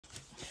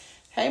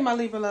Hey my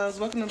Libra loves,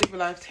 welcome to Libra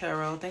Life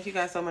Tarot. Thank you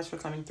guys so much for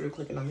coming through,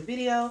 clicking on the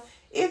video.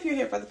 If you're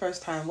here for the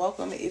first time,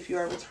 welcome. If you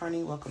are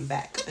returning, welcome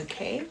back,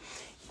 okay?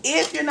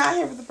 If you're not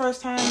here for the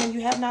first time and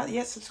you have not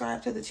yet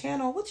subscribed to the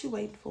channel, what you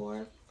waiting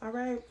for? All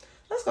right,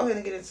 let's go ahead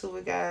and get into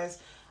it, guys.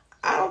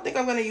 I don't think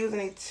I'm going to use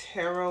any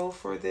tarot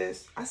for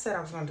this. I said I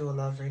was going to do a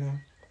love reading.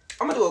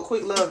 I'm going to do a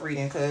quick love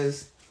reading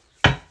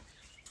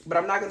but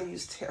I'm not going to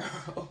use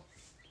tarot.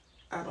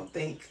 I don't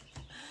think.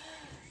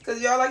 Because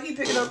y'all, I keep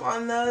picking up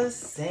on the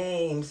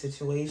same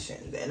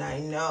situation. And I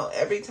know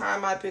every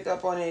time I pick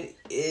up on it,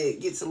 it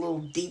gets a little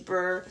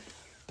deeper.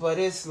 But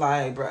it's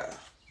like, bruh,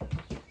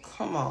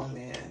 come on,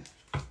 man.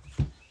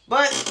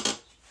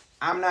 But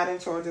I'm not in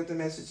charge of the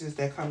messages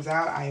that comes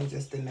out. I am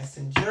just the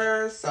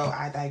messenger. So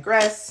I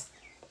digress.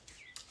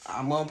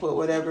 I'm going to put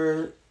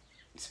whatever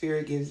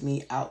spirit gives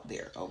me out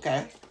there,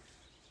 okay?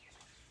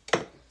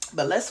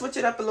 But let's switch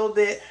it up a little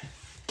bit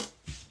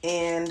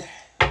and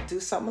do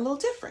something a little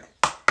different.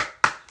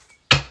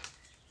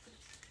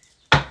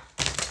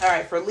 All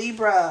right, for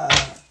Libra,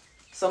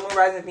 Sun, Moon,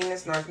 Rising,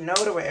 Venus, North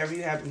Node, or wherever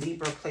you have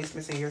Libra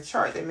placements in your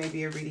chart, there may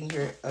be a reading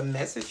here, a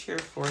message here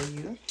for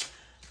you.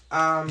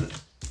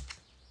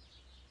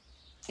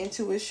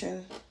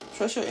 Intuition.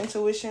 Trust your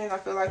intuition. I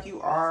feel like you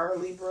are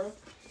Libra.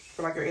 I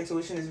feel like your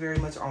intuition is very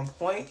much on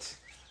point.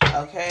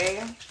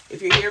 Okay.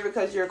 If you're here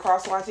because you're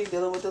cross-watching,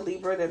 dealing with the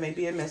Libra, there may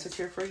be a message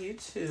here for you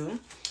too.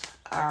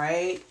 All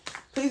right.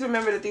 Please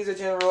remember that these are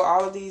general.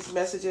 All of these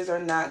messages are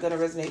not going to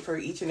resonate for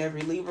each and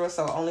every Libra.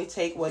 So only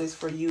take what is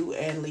for you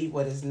and leave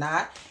what is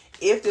not.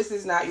 If this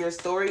is not your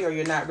story or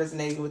you're not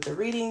resonating with the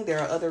reading, there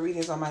are other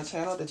readings on my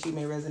channel that you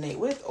may resonate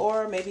with,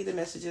 or maybe the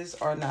messages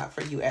are not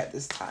for you at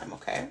this time.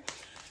 Okay.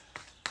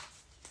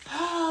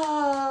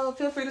 Oh,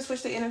 feel free to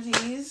switch the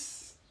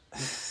energies.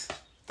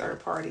 Third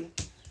party.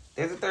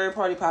 There's a third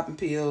party popping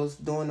pills,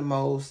 doing the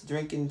most,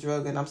 drinking,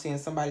 drugging. I'm seeing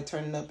somebody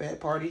turning up at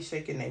parties,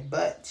 shaking their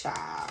butt,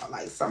 child.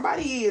 Like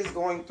somebody is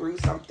going through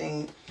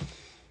something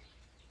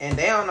and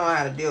they don't know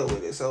how to deal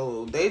with it.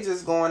 So they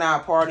just going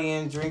out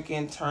partying,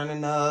 drinking,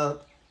 turning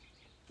up,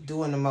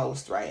 doing the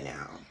most right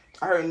now.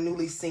 I heard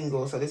newly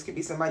single. So this could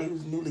be somebody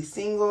who's newly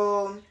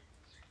single.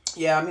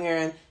 Yeah, I'm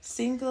hearing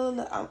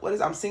single.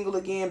 I'm single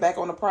again, back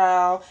on the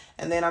prowl.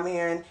 And then I'm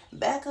hearing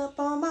back up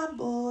on my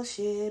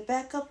bullshit,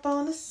 back up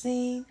on the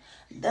scene.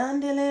 Done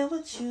dealing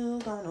with you,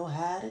 don't know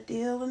how to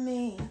deal with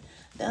me.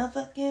 Done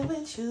fucking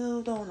with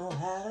you, don't know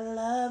how to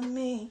love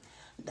me.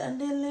 Done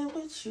dealing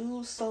with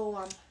you, so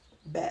I'm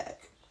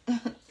back.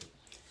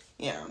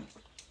 Yeah.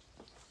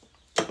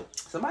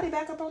 Somebody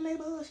back up on their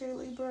bullshit,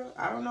 Libra.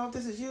 I don't know if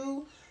this is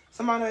you.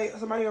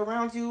 Somebody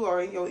around you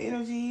or in your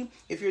energy.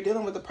 If you're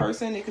dealing with a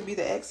person, it could be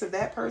the ex of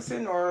that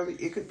person or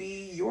it could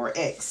be your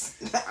ex.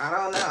 I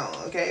don't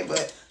know, okay?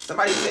 But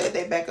somebody said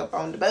they back up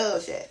on the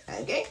bullshit,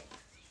 okay?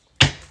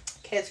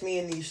 Catch me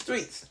in these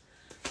streets.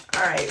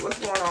 All right, what's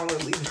going on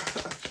with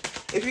Libra?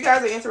 If you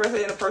guys are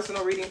interested in a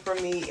personal reading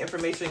from me,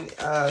 information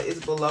is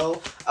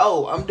below.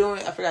 Oh,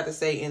 I forgot to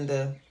say in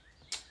the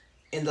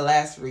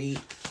last read.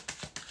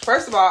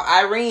 First of all,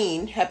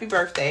 Irene, happy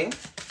birthday.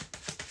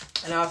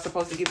 And I was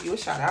supposed to give you a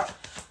shout out.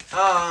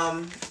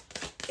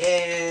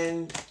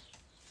 And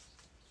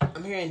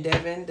I'm hearing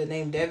Devin, the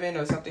name Devin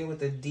or something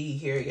with a D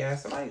here. Yeah,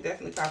 somebody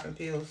definitely popping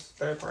pills,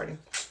 third party.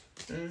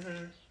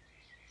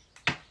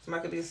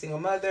 Somebody could be a single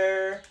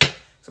mother.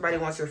 Somebody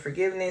wants your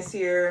forgiveness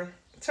here.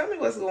 Tell me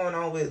what's going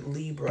on with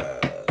Libra.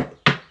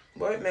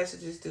 What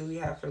messages do we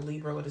have for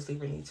Libra? What does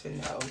Libra need to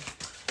know?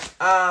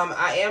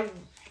 I am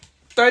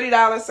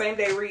 $30 same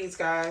day reads,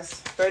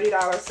 guys.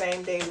 $30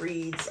 same day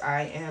reads.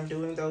 I am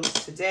doing those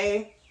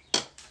today.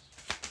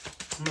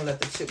 I'm gonna let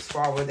the chips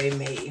fall where they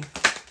may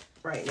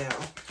right now.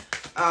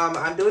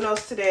 I'm doing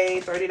those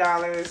today.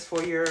 $30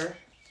 for your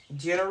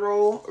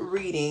general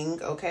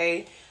reading.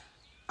 Okay.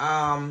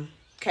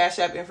 Cash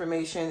App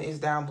information is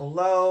down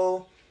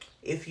below.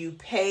 If you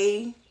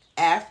pay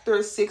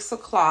after 6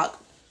 o'clock,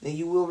 then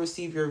you will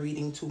receive your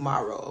reading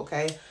tomorrow.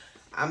 Okay.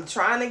 I'm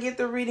trying to get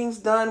the readings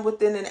done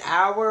within an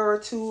hour or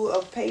two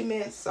of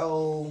payment.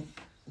 So,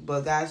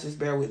 but guys, just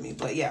bear with me.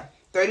 But yeah,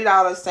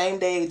 $30, same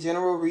day,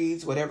 general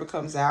reads, whatever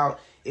comes out.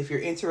 If you're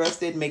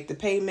interested, make the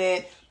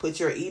payment. Put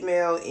your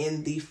email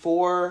in the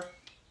for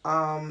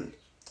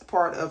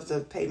part of the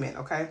payment,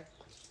 okay?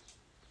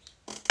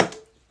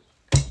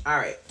 All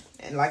right.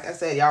 And like I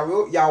said,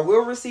 y'all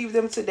will receive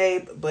them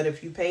today. But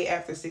if you pay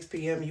after 6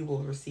 p.m., you will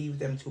receive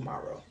them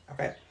tomorrow,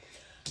 okay?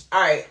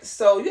 All right,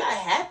 so you got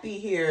happy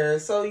here.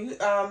 So you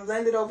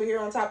landed over here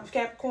on top of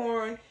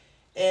Capricorn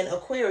and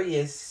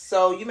Aquarius.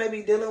 So you may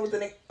be dealing with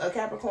a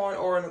Capricorn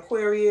or an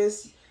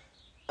Aquarius.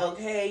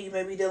 Okay, you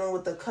may be dealing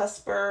with the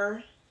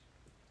cusper.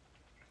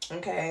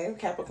 Okay,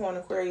 Capricorn,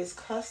 Aquarius,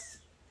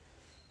 cusp.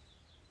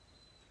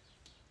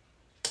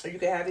 Or you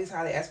can have these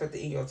highly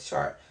aspected in your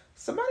chart.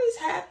 Somebody's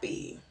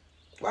happy.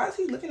 Why is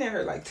he looking at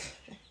her like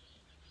that?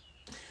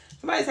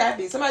 Somebody's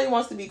happy. Somebody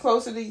wants to be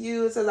closer to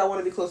you. It says, I want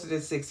to be closer to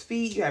 6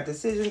 feet. You have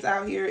decisions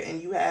out here. And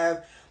you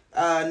have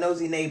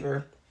nosy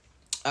neighbor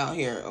out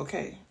here.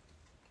 Okay.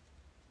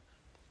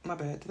 My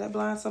bad. Did I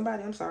blind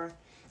somebody? I'm sorry.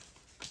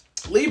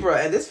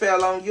 Libra, and this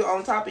fell on you,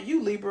 on top of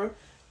you, Libra.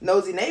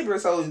 Nosy neighbor.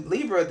 So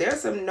Libra, there's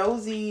some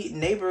nosy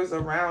neighbors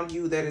around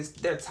you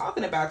they're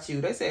talking about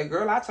you. They said,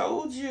 girl, I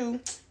told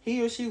you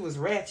he or she was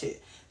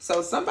ratchet.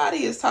 So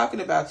somebody is talking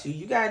about you.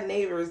 You got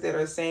neighbors that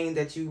are saying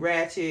that you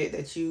ratchet,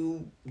 that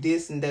you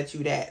this and that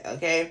you that,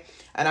 okay?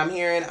 And I'm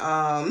hearing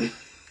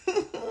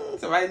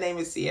somebody's name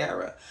is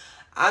Sierra.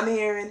 I'm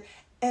hearing,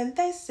 and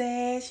they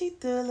said she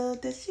do a little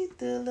this, she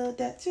do a little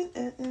that.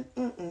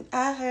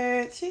 I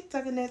heard she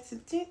talking that.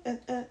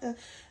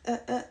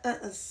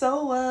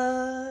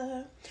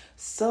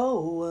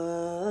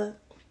 So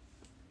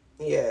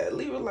yeah,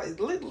 Libra,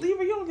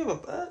 Libra, you don't give a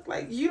fuck.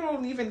 Like, you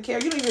don't even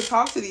care. You don't even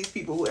talk to these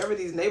people, whoever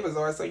these neighbors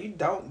are. So you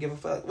don't give a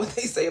fuck what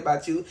they say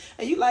about you,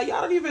 and you like,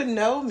 y'all don't even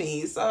know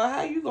me. So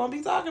how you gonna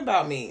be talking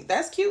about me?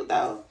 That's cute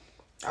though.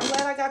 I'm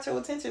glad I got your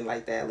attention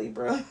like that,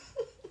 Libra.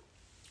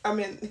 I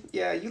mean,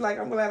 yeah, you like,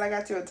 I'm glad I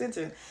got your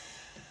attention.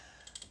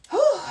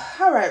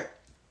 All right.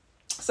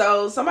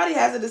 So somebody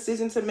has a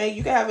decision to make.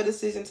 You can have a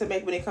decision to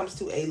make when it comes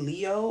to a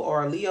Leo,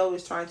 or a Leo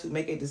is trying to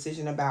make a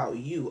decision about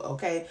you,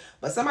 okay?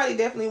 But somebody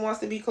definitely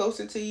wants to be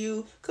closer to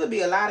you. Could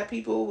be a lot of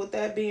people with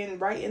that being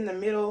right in the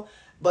middle.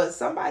 But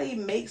somebody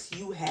makes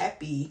you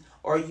happy,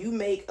 or you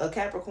make a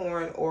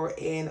Capricorn or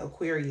an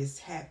Aquarius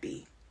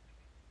happy.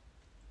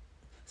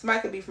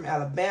 Somebody could be from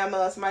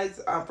Alabama. Somebody's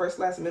first,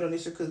 last, middle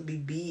initial could be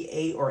B,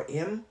 A, or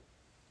M.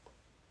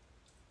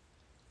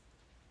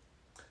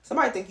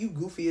 Somebody think you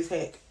goofy as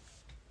heck.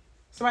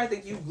 Somebody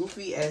think you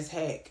goofy as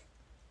heck.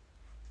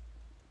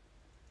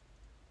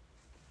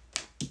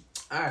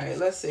 All right,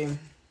 let's see.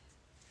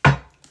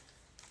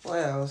 What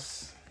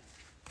else?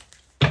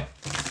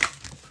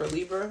 For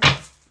Libra,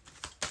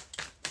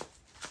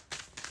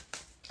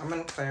 I'm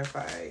going to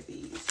clarify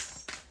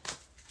these.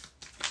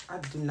 I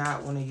do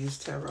not want to use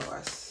tarot.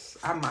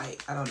 I might.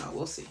 I don't know.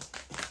 We'll see.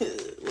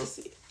 We'll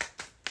see.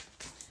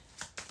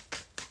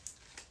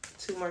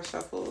 2 more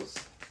shuffles.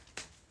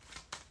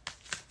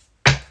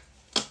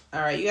 All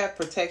right, you have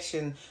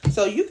protection.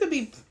 So you could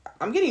be,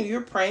 I'm getting,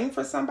 you're praying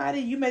for somebody.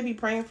 You may be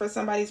praying for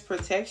somebody's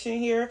protection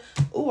here.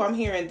 Oh, I'm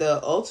hearing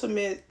the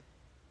ultimate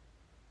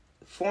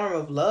form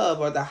of love,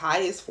 or the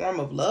highest form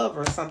of love,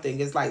 or something.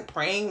 Is like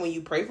praying when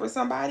you pray for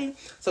somebody.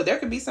 So there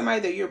could be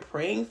somebody that you're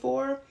praying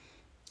for,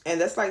 and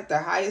that's like the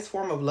highest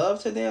form of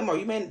love to them. Or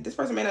this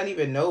person may not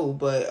even know,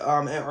 but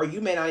or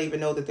you may not even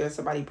know that there's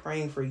somebody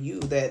praying for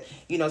you, that,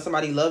 you know,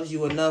 somebody loves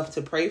you enough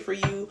to pray for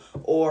you,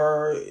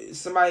 or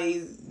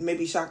somebody may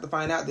be shocked to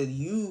find out that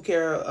you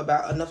care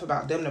enough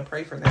about them to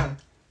pray for them.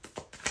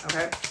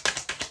 Okay.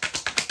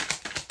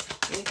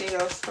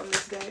 Anything else from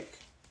this deck?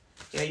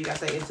 Yeah, you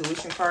got that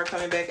intuition card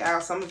coming back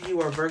out. Some of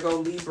you are Virgo,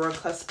 Libra,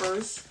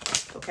 cuspers.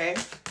 Okay.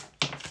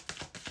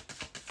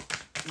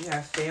 You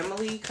have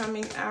family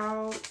coming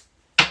out.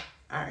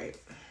 All right.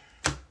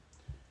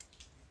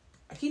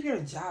 I keep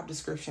hearing job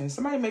descriptions.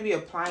 Somebody may be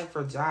applying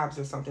for jobs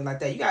or something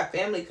like that. You got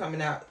family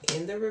coming out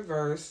in the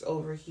reverse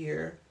over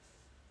here.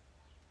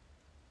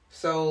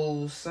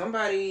 So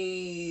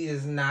somebody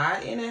is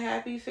not in a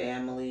happy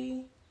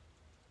family.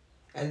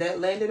 And that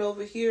landed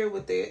over here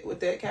with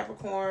that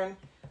Capricorn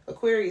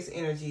Aquarius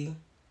energy.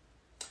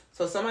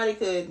 So somebody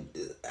could,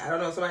 I don't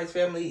know, somebody's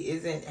family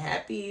isn't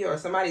happy, or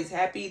somebody's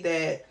happy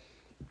that,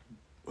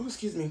 oh,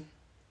 excuse me.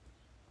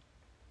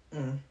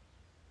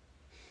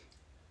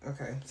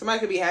 Okay. Somebody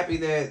could be happy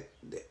that,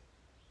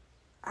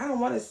 I don't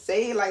want to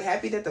say like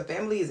happy that the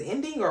family is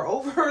ending or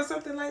over or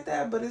something like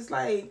that, but it's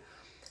like,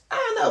 I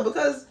don't know,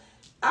 because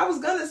I was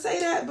going to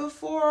say that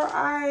before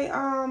I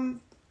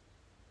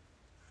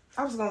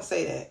was going to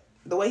say that.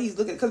 The way he's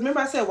looking, because remember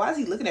I said, why is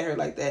he looking at her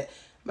like that?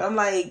 But I'm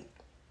like,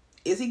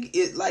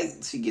 is like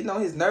she getting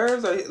on his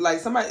nerves, or like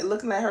somebody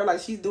looking at her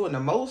like she's doing the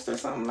most or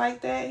something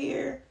like that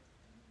here?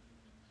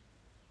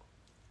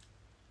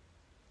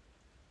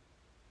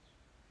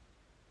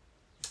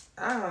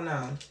 I don't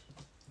know.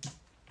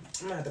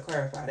 I'm gonna have to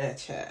clarify that,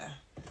 child.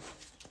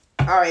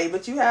 All right,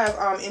 but you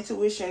have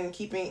intuition.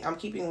 I'm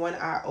keeping one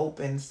eye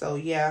open. So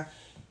yeah,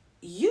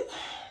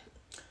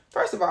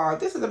 first of all,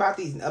 this is about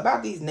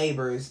these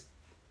neighbors.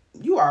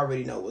 You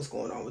already know what's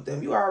going on with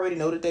them. You already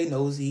know that they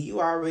nosy.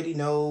 You already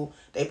know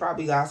they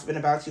probably gossiping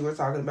about you or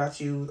talking about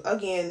you.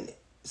 Again,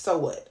 so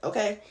what?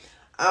 Okay.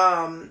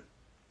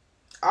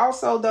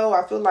 Also, though,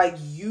 I feel like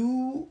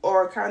you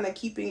are kind of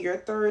keeping your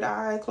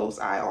close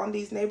eye on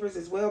these neighbors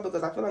as well,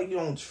 because I feel like you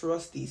don't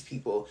trust these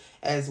people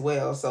as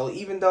well. So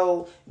even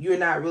though you're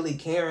not really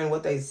caring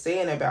what they're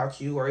saying about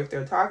you, or if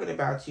they're talking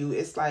about you,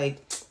 it's like,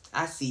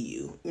 I see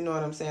you. You know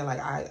what I'm saying? Like,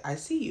 I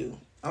see you.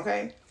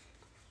 Okay.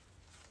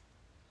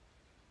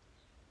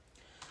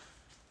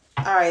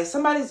 All right,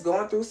 somebody's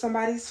going through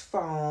somebody's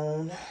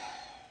phone,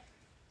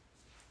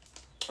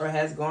 or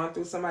has gone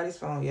through somebody's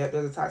phone. Yep,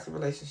 there's a toxic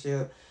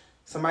relationship.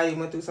 Somebody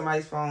went through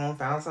somebody's phone,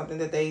 found something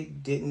that they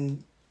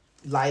didn't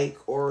like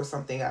or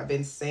something. I've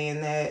been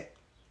saying that.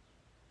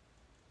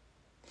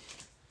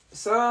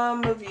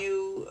 Some of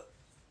you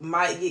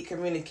might get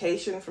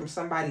communication from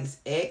somebody's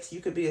ex. You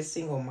could be a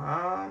single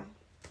mom.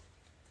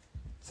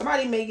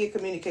 Somebody may get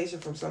communication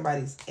from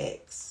somebody's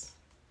ex.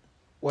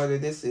 Whether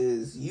this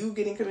is you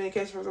getting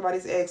communication from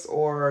somebody's ex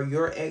or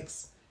your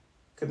ex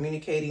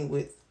communicating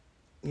with,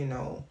 you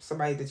know,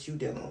 somebody that you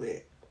dealing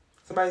with.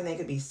 Somebody's name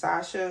could be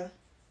Sasha.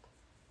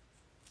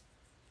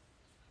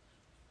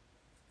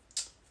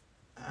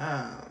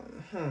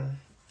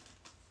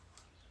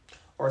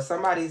 Or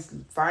somebody's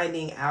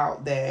finding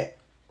out that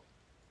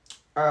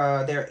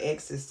their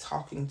ex is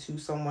talking to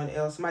someone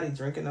else. Somebody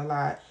drinking a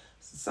lot.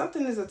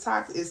 Something is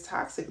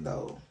toxic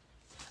though.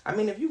 I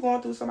mean, if you're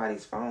going through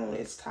somebody's phone,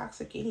 it's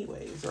toxic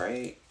anyways,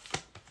 right?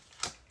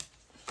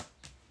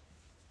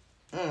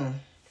 I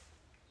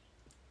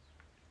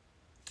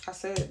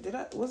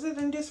said, was it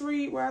in this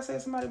read where I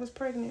said somebody was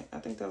pregnant? I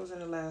think that was in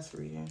the last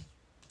reading.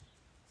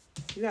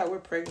 Yeah, we're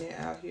pregnant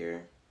out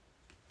here.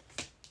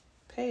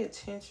 Pay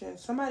attention.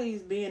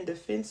 Somebody's being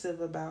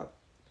defensive about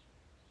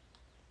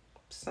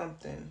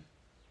something.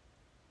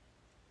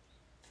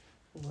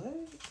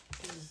 What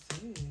is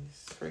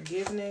this?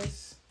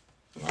 Forgiveness,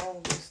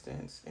 long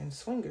distance, and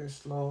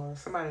swingers law.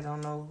 Somebody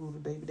don't know who the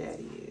baby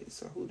daddy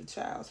is or who the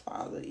child's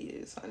father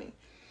is, honey.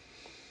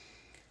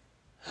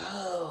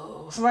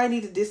 Oh, somebody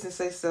need to distance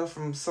themselves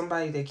from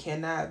somebody that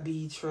cannot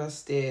be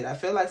trusted. I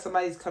feel like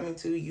somebody's coming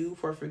to you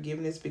for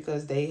forgiveness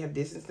because they have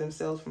distanced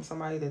themselves from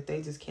somebody that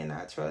they just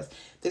cannot trust.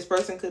 This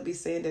person could be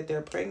saying that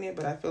they're pregnant,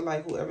 but I feel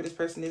like whoever this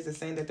person is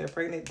saying that they're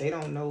pregnant, they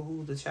don't know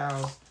who the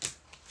child's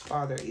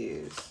father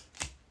is.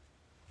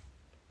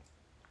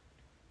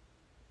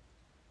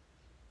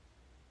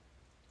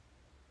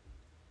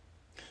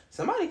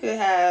 Somebody could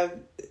have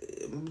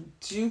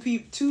two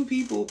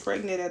people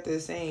pregnant at the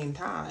same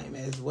time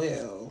as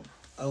well.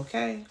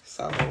 Okay,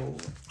 so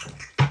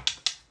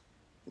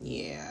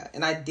yeah,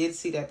 and I did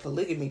see that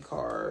polygamy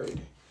card.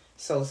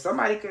 So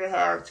somebody could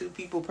have two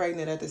people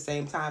pregnant at the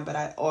same time,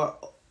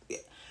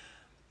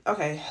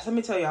 okay, let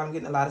me tell you, I'm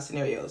getting a lot of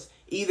scenarios.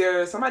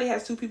 Either somebody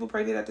has two people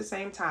pregnant at the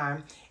same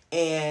time,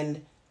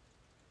 and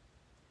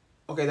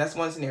okay, that's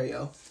one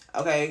scenario.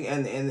 Okay,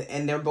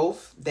 and they're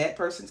both that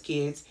person's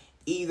kids.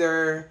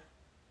 Either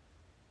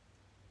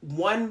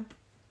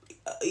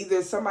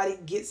somebody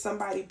gets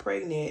somebody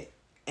pregnant,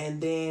 and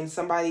then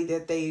somebody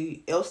that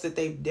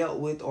they've dealt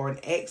with, or an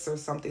ex or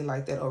something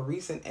like that, or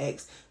recent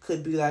ex,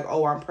 could be like,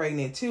 oh, I'm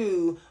pregnant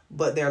too,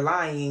 but they're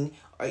lying.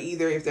 Or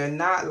either if they're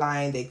not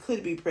lying, they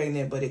could be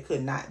pregnant, but it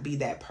could not be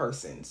that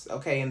person's.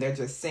 Okay, and they're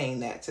just saying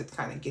that to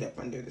kind of get up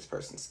under this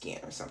person's skin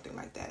or something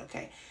like that.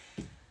 Okay.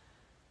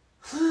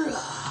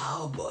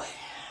 Oh boy.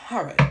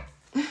 All right.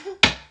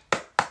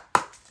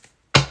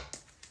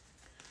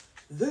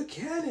 The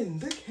cannon.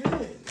 What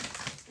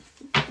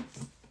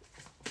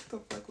the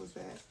fuck was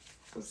that?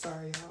 I'm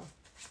sorry,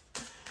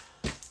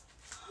 y'all.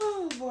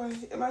 Oh boy.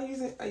 Am I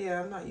using...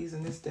 yeah, I'm not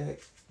using this deck.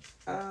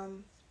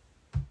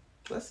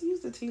 Let's use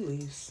the tea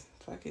leaves.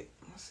 Fuck it.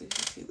 Let's use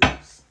the tea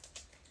leaves.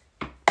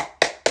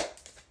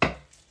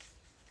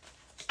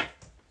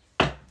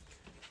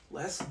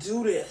 Let's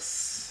do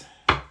this.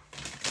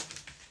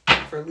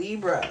 For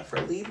Libra.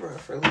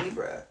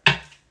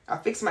 I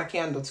fixed my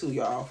candle too,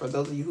 y'all. For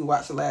those of you who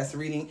watched the last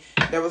reading,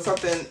 there was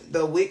something,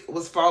 the wick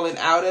was falling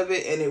out of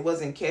it and it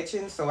wasn't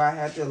catching. So I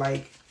had to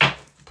like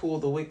pull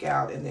the wick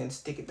out and then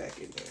stick it back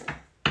in there.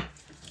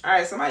 All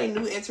right, somebody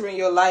new entering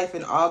your life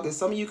in August.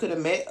 Some of you could have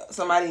met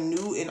somebody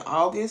new in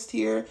August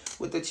here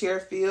with the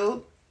chair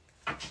field.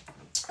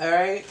 All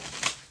right.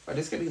 Or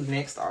this could be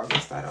next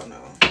August. I don't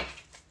know.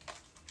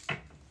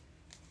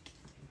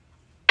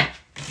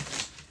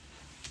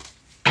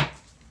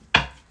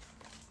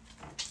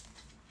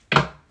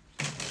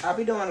 I'll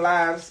be doing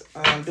lives,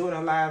 doing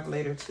a live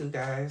later too,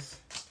 guys.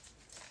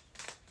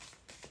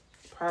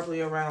 Probably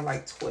around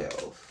like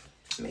 12,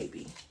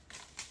 maybe.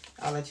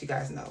 I'll let you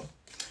guys know.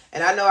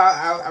 And I know,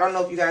 I don't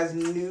know if you guys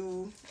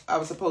knew I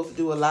was supposed to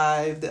do a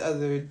live the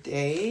other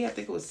day. I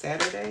think it was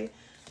Saturday,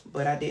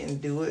 but I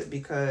didn't do it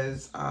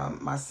because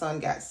my son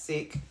got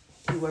sick.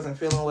 He wasn't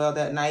feeling well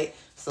that night,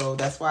 so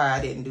that's why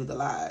I didn't do the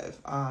live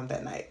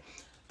that night.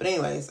 But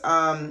anyways,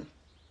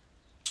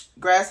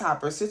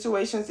 grasshopper,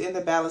 situations in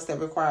the balance that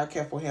require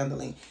careful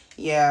handling.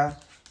 Yeah,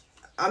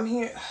 I'm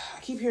here. I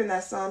keep hearing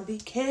that song. Be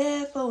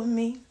careful with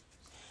me.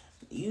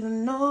 You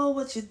don't know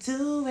what you're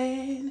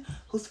doing.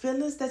 Whose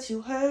feelings that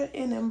you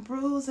hurting and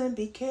bruising.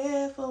 Be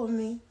careful with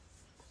me.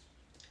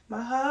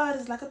 My heart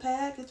is like a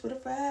package with a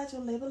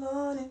fragile label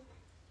on it.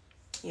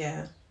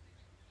 Yeah.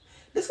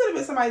 This could have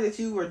been somebody that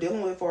you were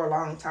dealing with for a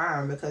long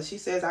time, because she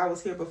says, I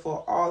was here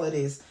before all of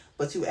this,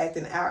 but you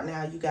acting out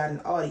now. You got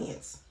an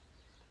audience.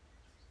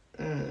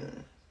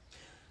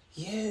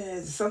 Yeah,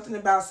 something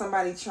about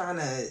somebody trying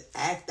to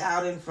act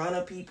out in front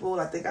of people.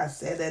 I think I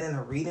said that in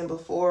a reading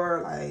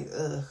before. Like,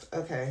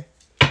 okay.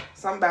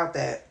 Something about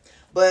that.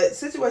 But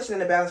situation in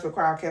the balance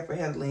require careful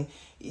handling.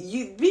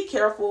 You be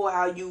careful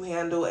how you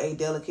handle a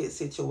delicate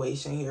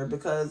situation here,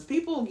 because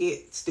people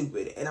get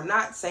stupid. And I'm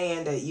not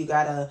saying that you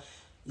gotta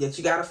that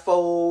you gotta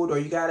fold, or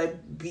you gotta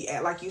be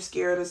act like you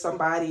scared of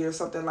somebody or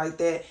something like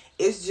that.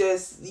 It's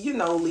just, you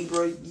know,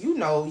 Libra, you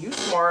know, you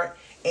smart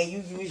and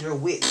you use your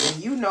wits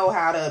and you know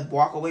how to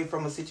walk away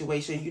from a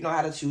situation. You know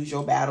how to choose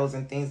your battles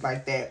and things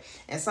like that.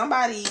 And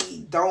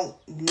somebody don't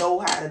know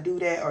how to do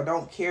that or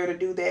don't care to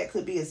do that.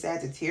 Could be a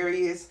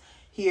Sagittarius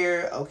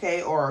here,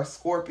 okay, or a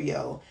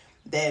Scorpio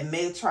that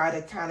may try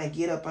to kind of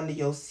get up under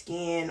your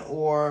skin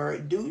or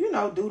do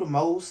the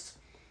most.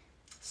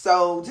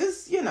 So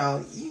just, you know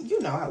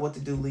what to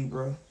do,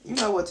 Libra. You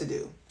know what to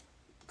do.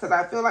 Because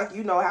I feel like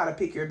you know how to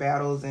pick your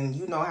battles and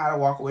you know how to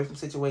walk away from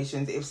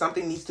situations. If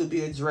something needs to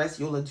be addressed,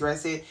 you'll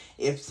address it.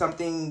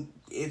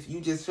 If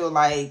you just feel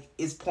like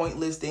it's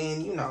pointless,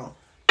 then, you know,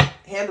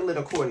 handle it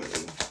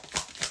accordingly.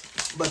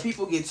 But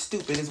people get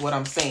stupid is what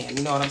I'm saying.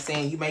 You know what I'm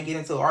saying? You may get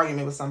into an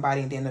argument with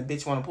somebody and then the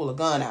bitch want to pull a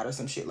gun out or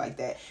some shit like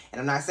that. And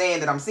I'm not saying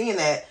that I'm seeing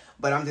that,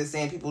 but I'm just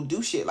saying people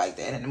do shit like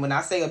that. And when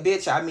I say a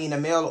bitch, I mean a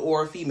male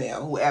or a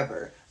female,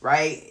 whoever,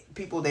 right?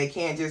 People that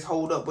can't just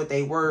hold up with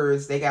their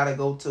words. They got to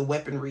go to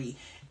weaponry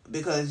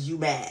because you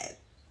mad.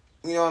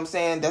 You know what I'm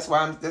saying? That's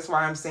why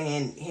I'm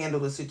saying handle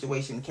the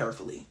situation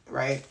carefully,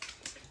 right?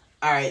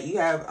 All right, you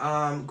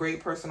have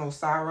great personal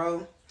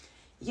sorrow.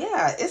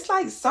 Yeah, it's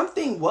like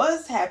something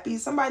was happy.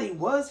 Somebody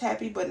was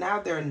happy, but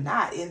now they're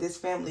not in this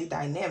family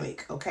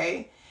dynamic,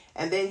 okay?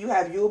 And then you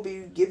have you'll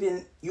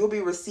be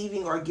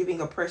receiving or giving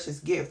a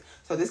precious gift.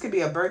 So this could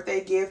be a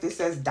birthday gift. It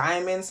says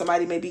diamonds.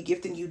 Somebody may be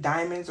gifting you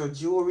diamonds or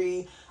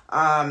jewelry.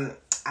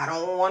 I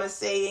don't want to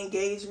say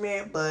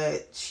engagement,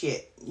 but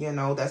shit, you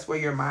know, that's where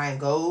your mind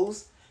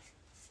goes.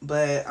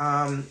 But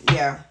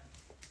yeah,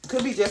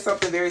 could be just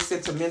something very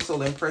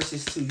sentimental and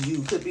precious to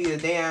you. Could be a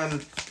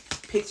damn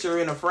picture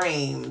in a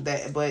frame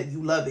but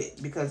you love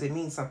it because it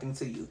means something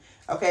to you.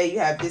 Okay, you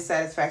have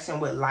dissatisfaction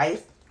with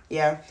life.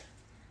 Yeah,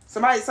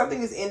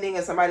 something is ending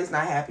and somebody's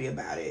not happy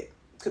about it.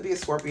 Could be a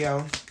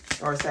Scorpio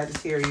or a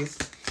Sagittarius.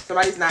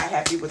 Somebody's not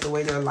happy with the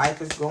way their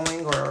life is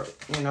going, or,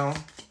 you know,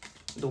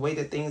 the way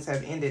that things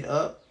have ended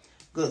up.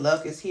 Good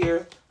luck is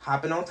here,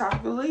 hopping on top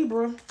of the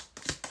Libra.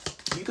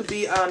 You could be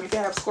you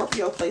can have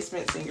Scorpio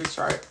placements in your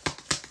chart.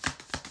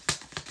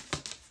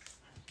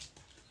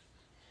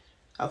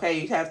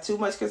 Okay, you have too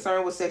much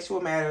concern with sexual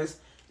matters,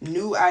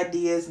 new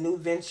ideas, new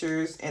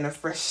ventures, and a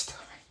fresh start.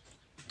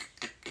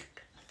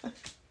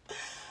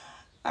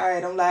 All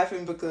right, I'm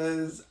laughing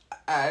because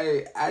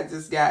I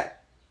just got,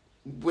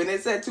 when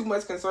it said too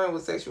much concern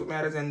with sexual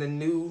matters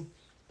and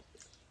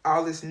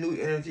all this new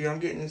energy, I'm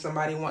getting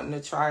somebody wanting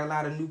to try a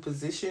lot of new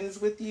positions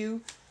with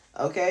you,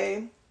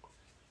 okay?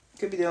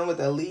 Could be dealing with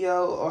a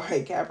Leo or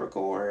a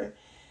Capricorn.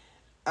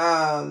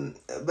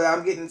 But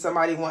I'm getting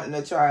somebody wanting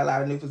to try a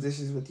lot of new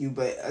positions with you.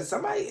 But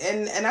somebody,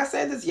 and I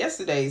said this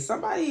yesterday,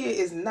 somebody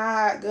is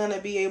not going to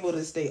be able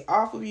to stay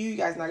off of you. You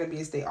guys not going to be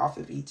able to stay off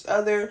of each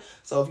other.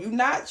 So if you're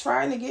not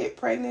trying to get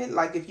pregnant,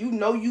 like if you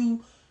know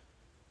you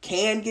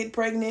can get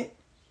pregnant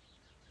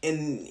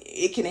and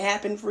it can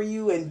happen for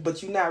you,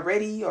 but you're not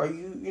ready, or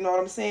you know what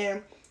I'm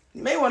saying,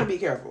 you may want to be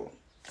careful.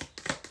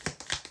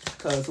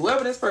 Because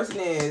whoever this person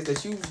is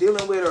that you're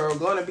dealing with or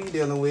going to be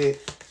dealing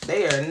with,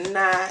 they are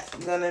not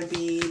going to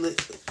be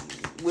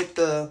with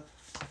the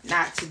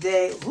not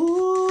today.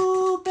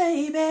 Ooh,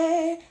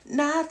 baby,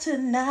 not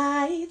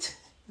tonight.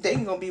 They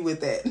ain't going to be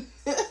with that.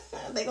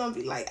 They're going to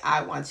be like,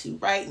 I want you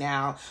right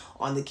now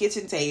on the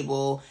kitchen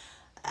table.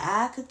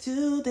 I could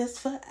do this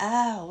for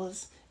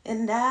hours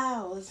and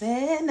hours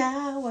and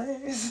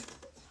hours.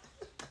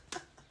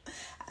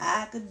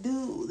 I could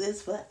do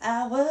this for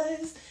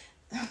hours.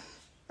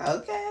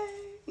 Okay,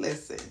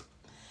 listen.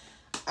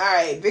 All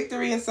right,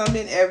 victory and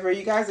something ever.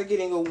 You guys are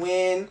getting a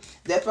win.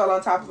 That fell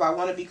on top of I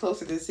want to be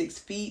closer to 6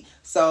 feet.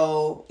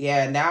 So,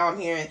 yeah, now I'm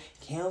hearing,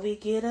 can we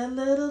get a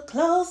little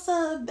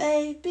closer,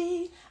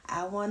 baby?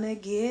 I want to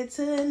get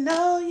to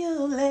know you,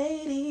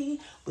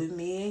 lady. With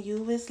me and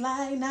you, it's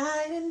like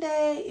night and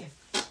day.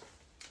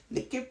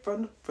 Lick it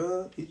from the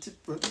front, hit it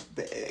from the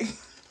back.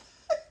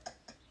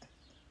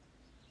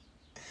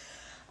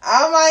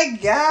 Oh my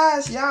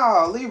gosh,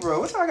 y'all. Libra,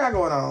 what y'all got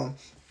going on?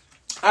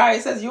 All right,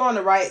 it says you are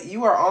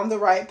on the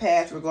right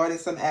path regarding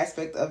some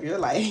aspect of your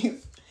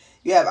life.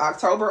 You have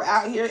October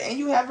out here and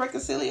you have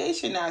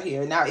reconciliation out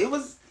here. Now, I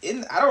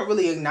don't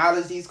really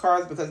acknowledge these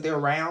cards because they're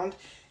round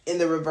in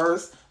the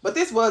reverse, but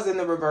this was in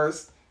the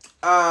reverse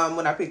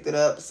when I picked it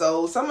up.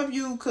 So some of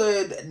you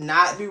could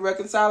not be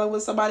reconciling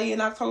with somebody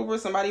in October.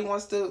 Somebody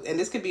wants to, and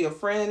this could be a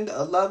friend,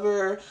 a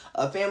lover,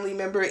 a family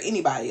member,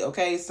 anybody,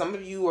 okay? Some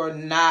of you are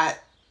not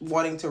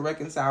wanting to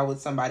reconcile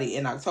with somebody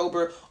in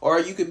October,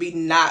 or you could be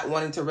not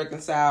wanting to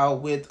reconcile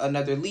with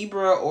another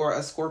Libra or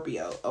a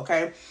Scorpio,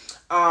 okay?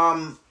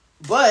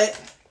 But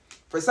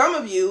for some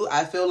of you,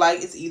 I feel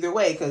like it's either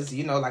way, because,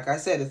 you know, like I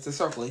said, it's a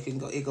circle.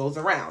 It goes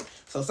around.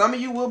 So some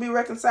of you will be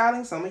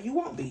reconciling, some of you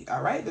won't be,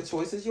 all right? The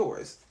choice is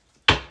yours.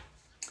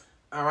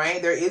 All right,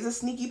 there is a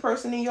sneaky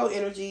person in your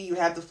energy. You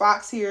have the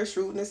fox here,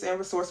 shrewdness and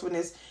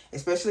resourcefulness,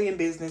 especially in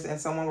business, and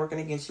someone working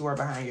against you or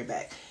behind your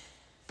back.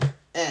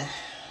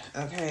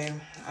 Okay,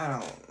 I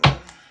don't.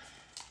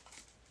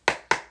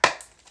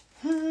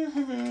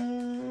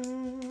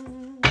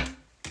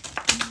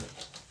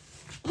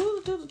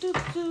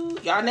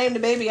 Y'all named the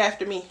baby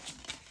after me.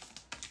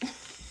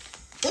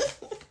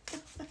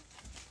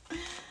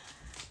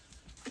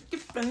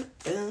 From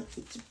the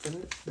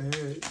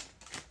bird.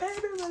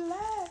 Baby,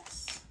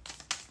 relax.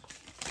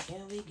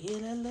 Can we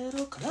get a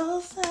little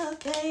closer,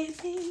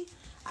 baby?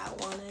 I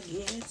wanna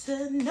get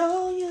to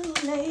know you,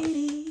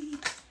 lady.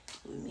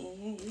 With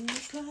me,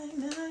 it's like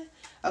night.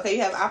 Okay,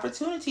 you have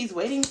opportunities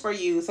waiting for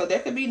you. So there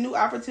could be new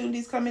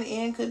opportunities coming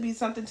in. Could be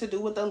something to do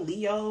with a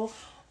Leo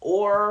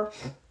or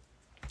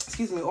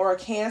a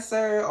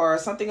Cancer, or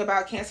something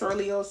about Cancer or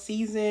Leo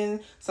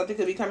season. Something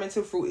could be coming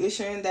to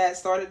fruition that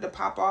started to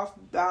pop off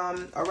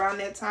around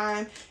that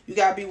time. You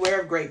got to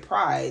beware of great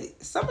pride.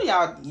 Some of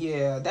y'all,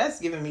 yeah, that's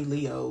giving me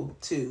Leo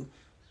too.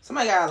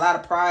 Somebody got a lot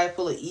of pride,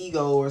 full of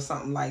ego or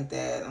something like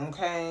that,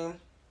 okay?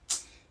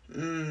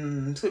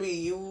 Could be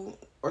you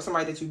or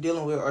somebody that you're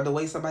dealing with, or the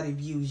way somebody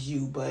views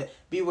you, but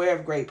beware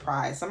of great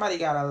pride.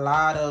 Somebody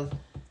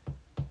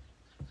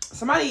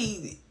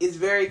is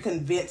very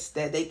convinced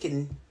that they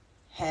can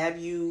have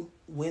you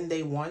when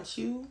they want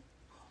you.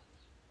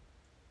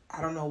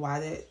 I don't know why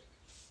that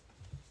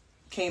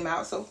came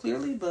out so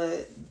clearly,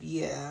 but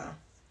yeah.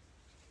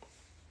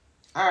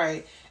 All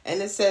right.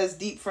 And it says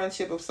deep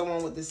friendship of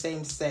someone with the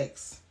same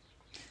sex.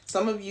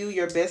 Some of you,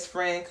 your best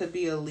friend could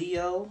be a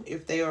Leo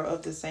if they are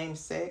of the same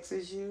sex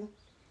as you.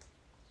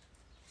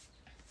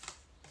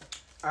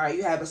 All right,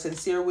 you have a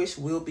sincere wish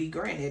will be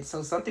granted.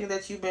 So something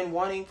that you've been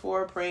wanting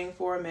for, praying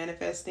for,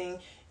 manifesting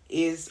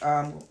is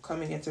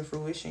coming into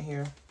fruition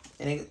here.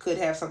 And it could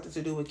have something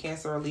to do with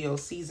Cancer or Leo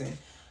season.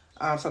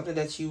 Something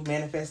that you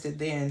manifested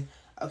then.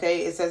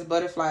 Okay, it says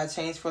butterfly,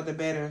 change for the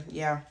better.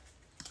 Yeah.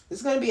 This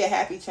is going to be a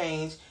happy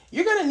change.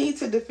 You're going to need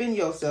to defend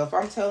yourself.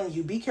 I'm telling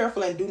you, be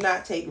careful and do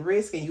not take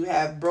risk. And you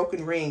have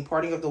broken ring,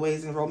 parting of the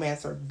ways in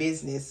romance or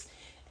business.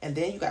 And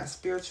then you got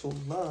spiritual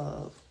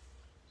love.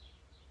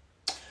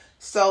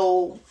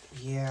 So,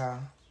 yeah.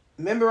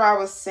 Remember I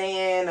was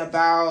saying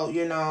about,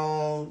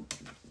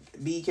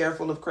 be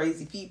careful of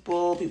crazy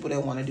people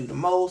that want to do the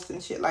most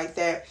and shit like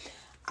that.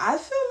 I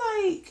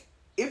feel like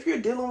if you're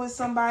dealing with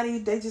somebody,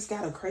 they just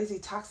got a crazy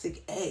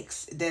toxic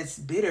ex that's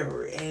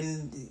bitter.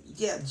 And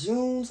yeah,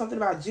 June, something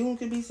about June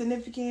could be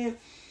significant.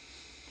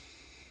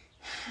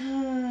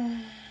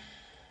 I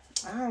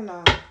don't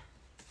know.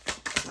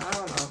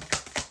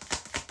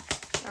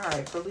 All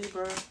right, for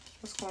Libra,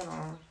 what's going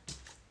on?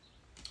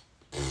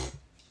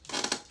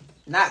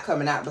 Not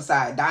coming out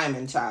beside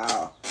Diamond,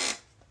 child.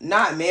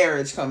 Not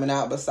marriage coming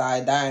out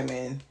beside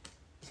Diamond.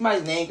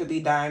 Somebody's name could be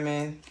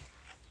Diamond.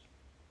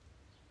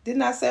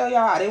 Didn't I tell y'all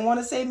I didn't want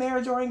to say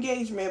marriage or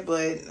engagement,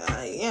 but,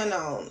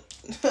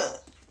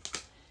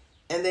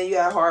 And then you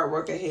have hard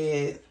work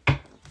ahead.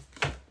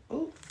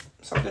 Ooh,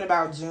 something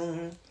about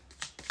June.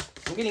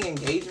 I'm getting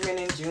engagement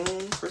in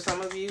June for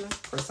some of you,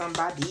 for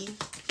somebody.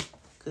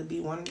 Could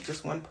be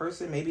just one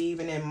person, maybe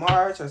even in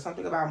March, or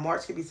something about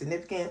March could be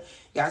significant.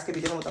 You guys could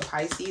be dealing with a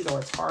Pisces or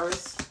a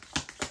Taurus.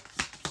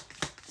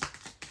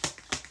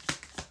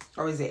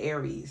 Or is it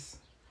Aries?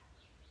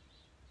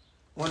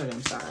 One of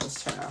them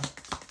signs, child.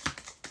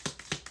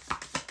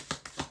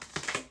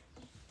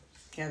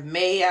 You have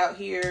May out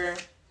here.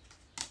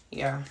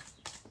 Yeah.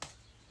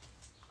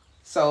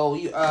 So,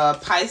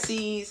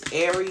 Pisces,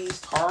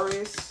 Aries,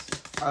 Taurus,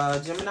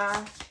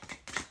 Gemini.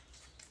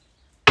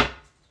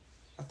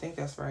 I think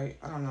that's right.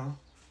 I don't know.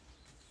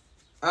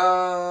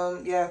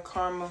 Yeah,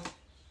 karma.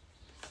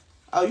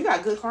 Oh, you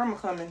got good karma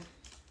coming.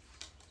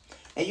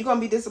 And you're going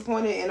to be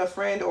disappointed in a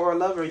friend or a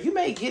lover. You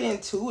may get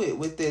into it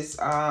with this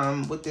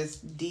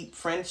deep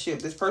friendship.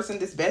 This person,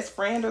 this best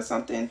friend or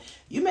something.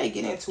 You may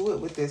get into it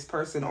with this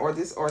person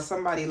or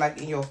somebody like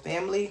in your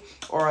family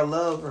or a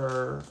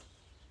lover.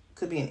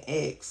 Could be an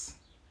ex.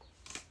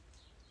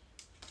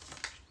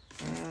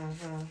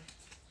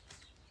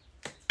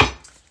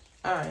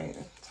 All right.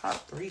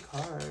 Top 3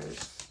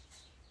 cards.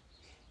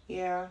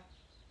 Yeah.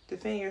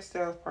 Defend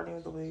yourself. Parting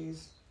with the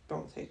ways.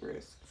 Don't take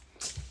risks.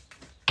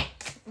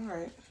 All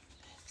right.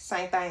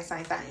 Same thing.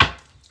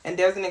 And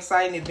there's an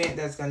exciting event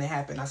that's going to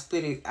happen. I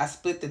split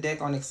the deck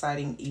on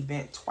exciting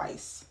event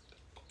twice.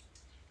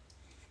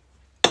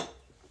 All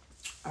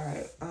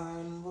right.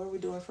 What are we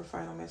doing for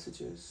final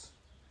messages?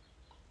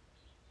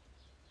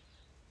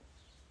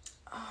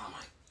 Oh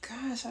my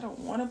gosh, I don't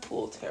want to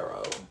pull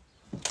tarot.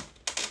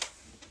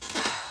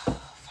 Fine.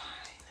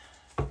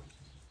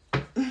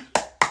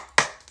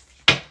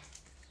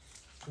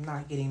 I'm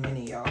not getting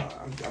many, y'all.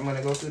 I'm going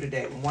to go through the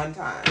deck one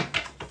time.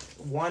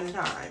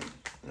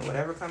 And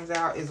whatever comes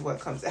out is what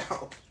comes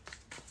out.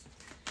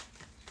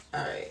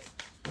 All right.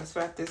 Let's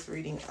wrap this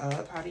reading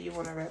up. How do you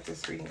want to wrap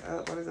this reading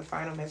up? What are the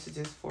final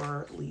messages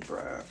for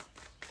Libra?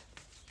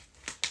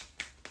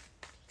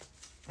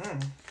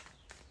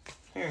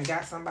 Here and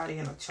got somebody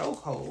in a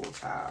chokehold,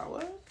 child.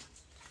 What?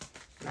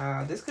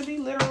 Now, this could be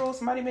literal.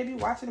 Somebody may be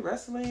watching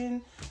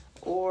wrestling.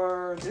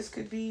 Or this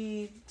could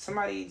be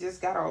somebody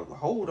just got a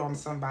hold on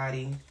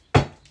somebody.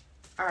 All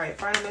right.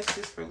 Final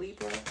messages for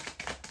Libra.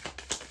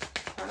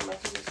 Final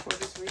messages for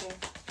this reading.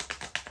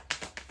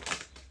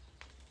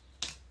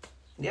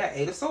 Yeah,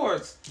 8 of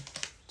Swords.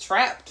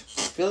 Trapped.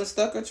 feeling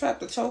stuck or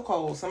trapped, a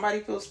chokehold.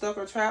 Somebody feels stuck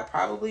or trapped,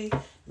 probably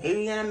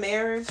maybe in a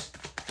marriage,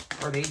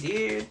 or they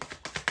did,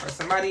 or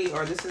somebody,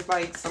 or this is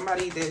like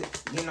somebody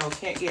that, you know,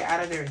 can't get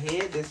out of their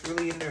head, that's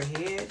really in their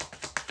head.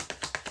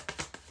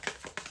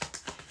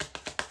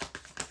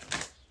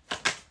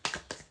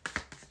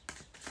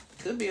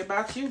 Could be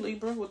about you,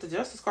 Libra, with the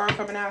Justice card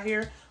coming out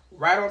here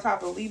right on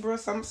top of Libra.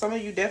 Some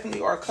of you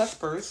definitely are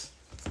cuspers.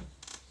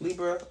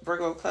 Libra,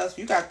 Virgo, cusp.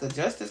 You got the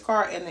Justice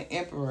card and the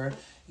Emperor.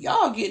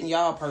 Y'all getting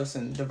y'all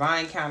person,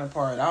 divine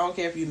counterpart. I don't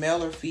care if you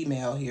male or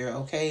female here,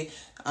 okay?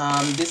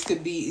 This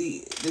could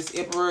be, this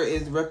Emperor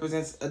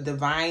represents a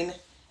divine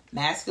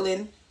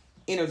masculine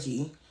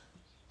energy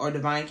or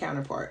divine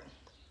counterpart.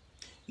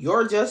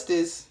 Your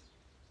Justice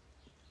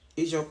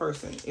is your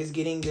person, is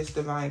getting this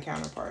divine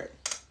counterpart.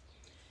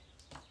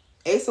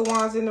 Ace of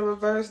Wands in the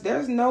reverse.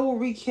 There's no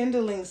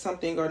rekindling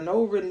something or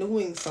no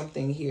renewing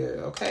something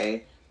here,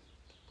 okay?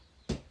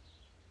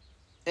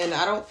 And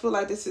I don't feel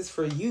like this is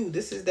for you.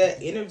 This is that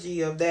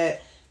energy of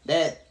that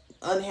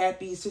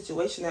unhappy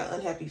situation, that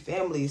unhappy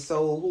family.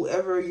 So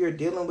whoever you're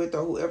dealing with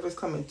or whoever's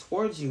coming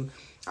towards you,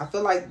 I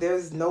feel like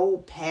there's no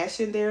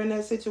passion there in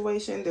that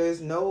situation. There's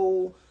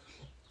no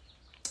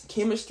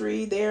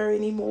chemistry there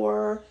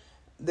anymore.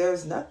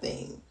 There's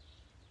nothing.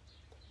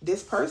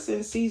 This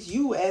person sees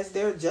you as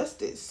their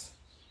justice.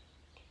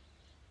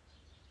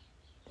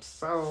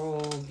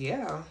 So,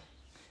 yeah.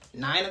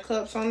 9 of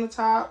Cups on the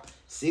top.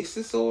 6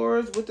 of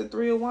Swords with the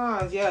 3 of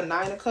Wands. Yeah,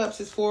 9 of Cups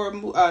is for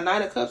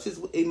 9 of Cups is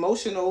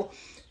emotional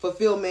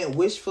fulfillment,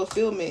 wish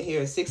fulfillment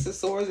here. 6 of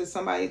Swords is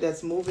somebody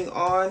that's moving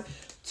on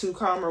to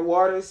calmer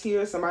waters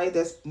here. Somebody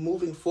that's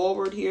moving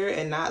forward here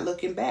and not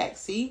looking back.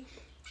 See?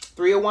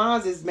 3 of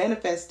Wands is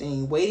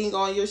manifesting, waiting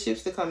on your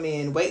ships to come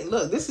in. Wait,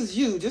 look, this is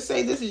you. Just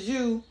say this is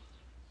you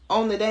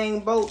on the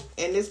dang boat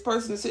and this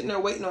person is sitting there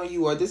waiting on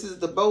you, or this is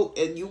the boat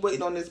and you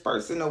waiting on this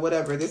person or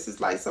whatever. This is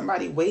like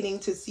somebody waiting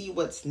to see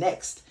what's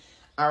next.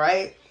 All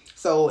right.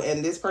 So,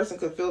 and this person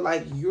could feel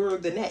like you're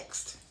the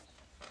next.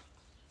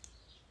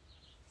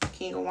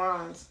 King of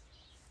Wands.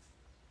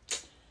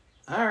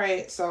 All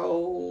right.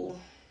 So,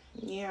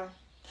 yeah.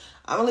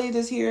 I'm going to leave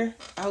this here.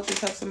 I hope this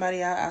helps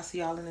somebody out. I'll see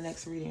y'all in the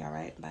next reading. All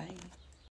right. Bye.